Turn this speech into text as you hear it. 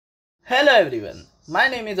Hello everyone, my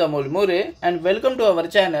name is Amol Mure and welcome to our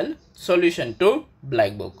channel Solution to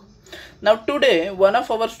Black Book. Now today one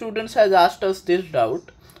of our students has asked us this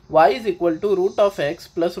doubt: y is equal to root of x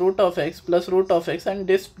plus root of x plus root of x, and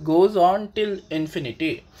this goes on till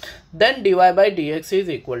infinity. Then dy by dx is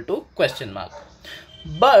equal to question mark.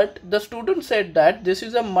 But the student said that this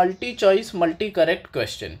is a multi-choice, multi-correct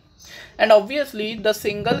question. And obviously the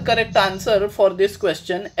single correct answer for this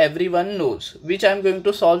question everyone knows, which I am going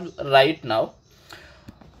to solve right now.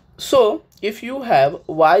 So if you have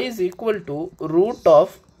y is equal to root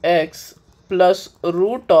of x plus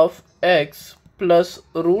root of x plus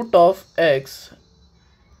root of x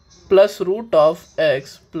plus root of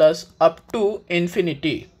x plus up to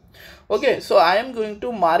infinity. Okay, so I am going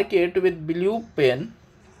to mark it with blue pen.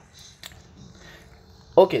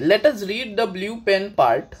 Okay, let us read the blue pen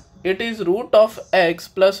part. It is root of x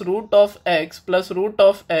plus root of x plus root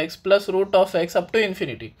of x plus root of x up to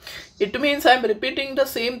infinity. It means I am repeating the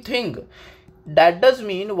same thing. That does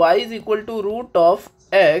mean y is equal to root of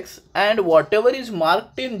x, and whatever is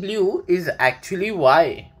marked in blue is actually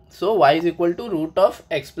y. So y is equal to root of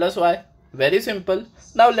x plus y. Very simple.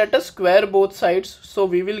 Now let us square both sides. So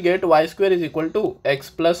we will get y square is equal to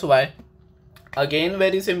x plus y. Again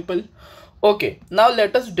very simple. Okay, now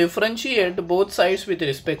let us differentiate both sides with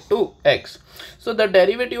respect to x. So the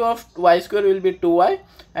derivative of y square will be 2y,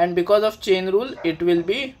 and because of chain rule it will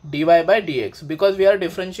be dy by dx, because we are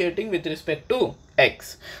differentiating with respect to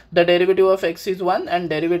x. The derivative of x is 1 and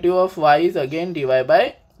derivative of y is again dy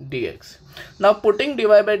by dx. Now putting dy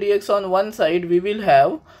by dx on one side, we will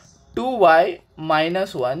have 2y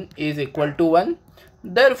minus 1 is equal to 1.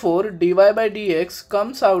 Therefore dy by dx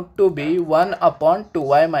comes out to be 1 upon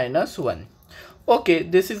 2y minus 1. Okay,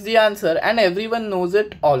 this is the answer and everyone knows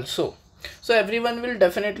it also. So everyone will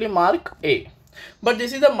definitely mark A. But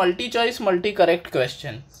this is a multi-choice, multi-correct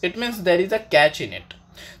question. It means there is a catch in it.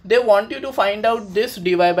 They want you to find out this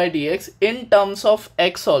dy by dx in terms of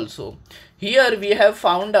x also. Here we have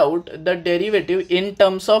found out the derivative in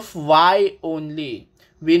terms of y only.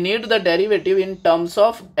 We need the derivative in terms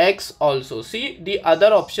of x also. See, the other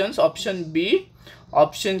options, option B,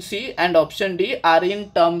 option C and option D are in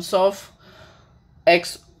terms of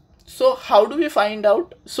x. So how do we find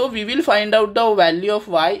out? So we will find out the value of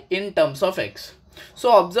y in terms of x.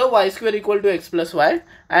 So observe y square equal to x plus y,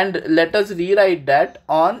 and let us rewrite that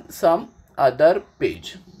on some other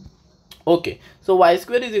page. Okay, so y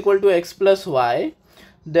square is equal to x plus y.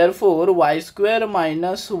 Therefore y square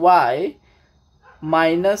minus y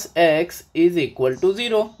minus x is equal to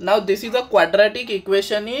 0. Now this is a quadratic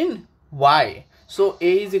equation in y. So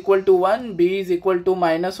a is equal to 1, b is equal to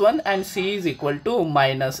minus 1 and c is equal to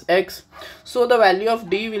minus x. So the value of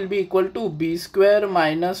d will be equal to b square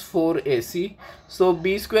minus 4ac. So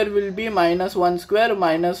b square will be minus 1 square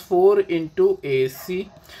minus 4 into ac.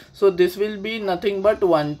 So this will be nothing but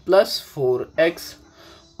 1 plus 4x.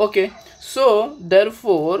 Okay, so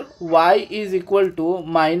therefore y is equal to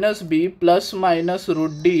minus b plus minus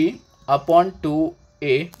root d upon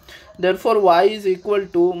 2a. Therefore y is equal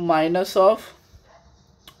to minus of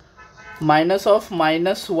minus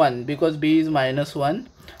 1, because b is minus 1,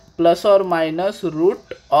 plus or minus root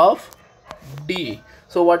of d.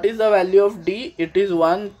 So what is the value of d? It is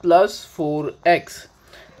 1 plus 4x,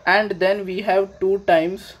 and then we have 2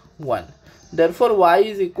 times 1. Therefore y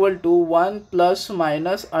is equal to 1 plus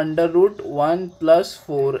minus under root 1 plus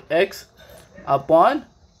 4x upon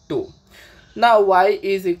 2. Now y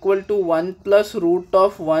is equal to 1 plus root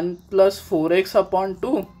of 1 plus 4x upon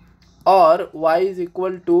 2, or y is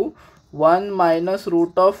equal to 1 minus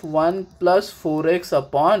root of 1 plus 4x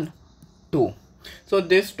upon 2. So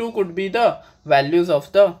these two could be the values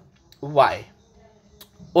of the y.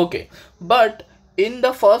 Okay, but in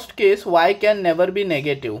the first case y can never be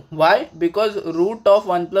negative. Why? Because root of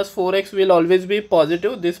 1 plus 4x will always be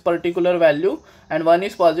positive, this particular value, and 1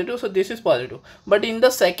 is positive, so this is positive. But in the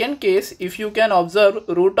second case, if you can observe,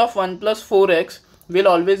 root of 1 plus 4x will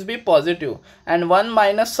always be positive, and 1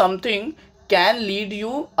 minus something can lead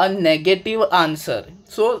you a negative answer.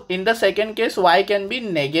 So in the second case y can be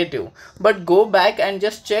negative, but go back and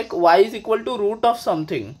just check y is equal to root of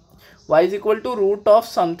something. Y is equal to root of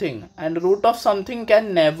something, and root of something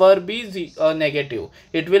can never be negative.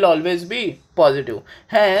 It will always be positive.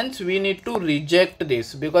 Hence we need to reject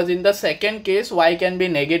this, because in the second case y can be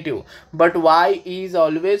negative, but y is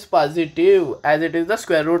always positive as it is the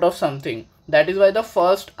square root of something. That is why the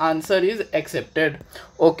first answer is accepted.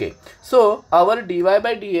 Okay, so our dy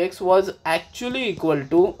by dx was actually equal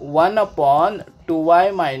to 1 upon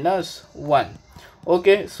 2y minus 1.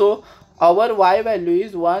 Okay, so our y value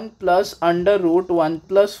is 1 plus under root 1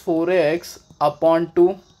 plus 4x upon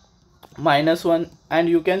 2. minus 1, and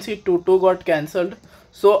you can see 2 got cancelled.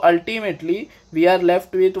 So ultimately we are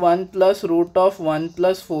left with 1 plus root of 1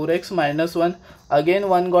 plus 4x minus 1. Again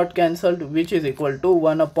 1 got cancelled, which is equal to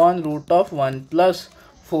 1 upon root of 1 plus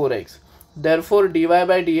 4x. Therefore dy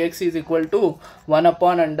by dx is equal to 1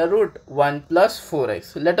 upon under root 1 plus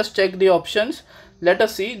 4x. Let us check the options. Let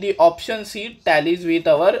us see the option C tallies with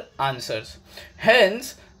our answers.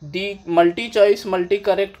 Hence the multi-choice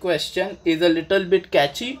multi-correct question is a little bit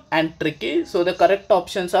catchy and tricky. So the correct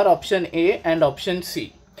options are option A and option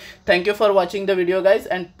C. Thank you for watching the video, guys,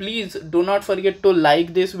 and please do not forget to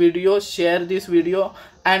like this video, share this video,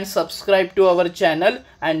 and subscribe to our channel,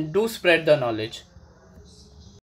 and do spread the knowledge.